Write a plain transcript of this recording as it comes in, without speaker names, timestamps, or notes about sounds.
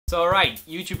So alright,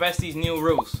 YouTube has these new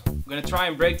rules. I'm gonna try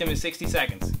and break them in 60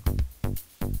 seconds.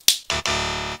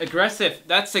 Aggressive,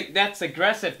 that's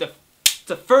aggressive,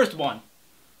 the first one.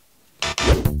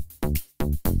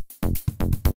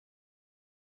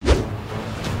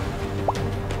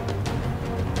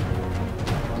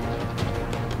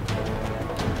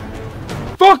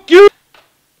 Fuck you!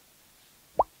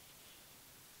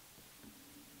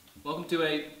 Welcome to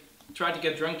a try to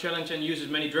get drunk challenge and use as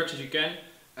many drugs as you can.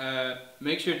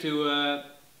 Make sure to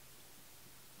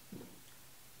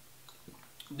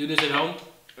do this at home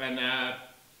and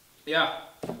yeah,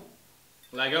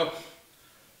 let go.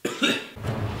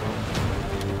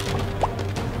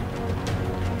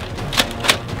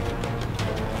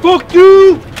 Fuck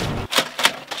you!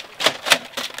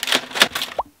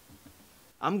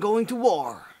 I'm going to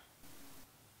war.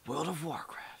 World of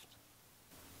Warcraft.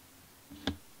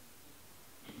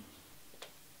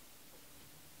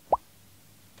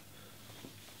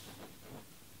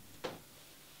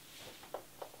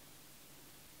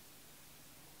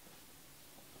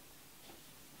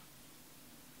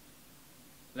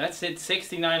 Let's hit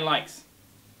 69 likes.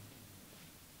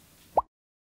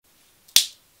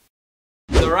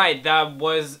 Alright, that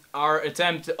was our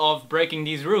attempt of breaking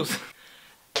these rules.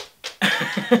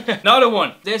 Another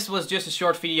one. This was just a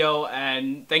short video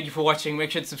and thank you for watching.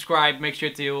 Make sure to subscribe, make sure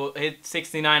to hit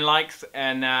 69 likes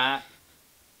and I'll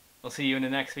see you in the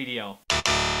next video.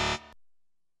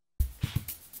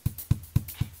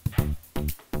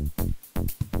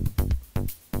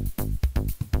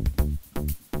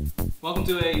 Welcome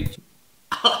to a...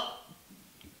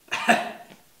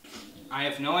 I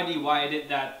have no idea why I did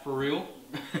that for real.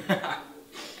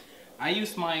 I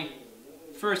used my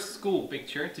first school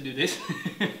picture to do this.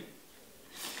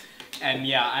 And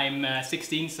yeah, I'm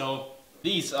 16, so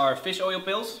these are fish oil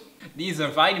pills. These are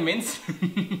vitamins.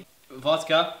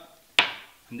 Vodka.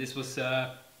 And this was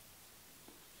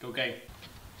cocaine.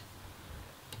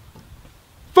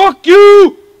 Fuck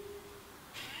you!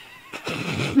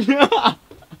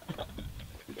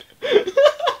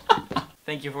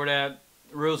 Thank you for the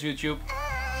rules, YouTube.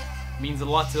 Means a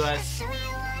lot to us.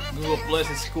 Google Plus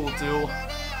is cool too.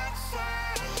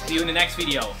 See you in the next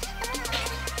video.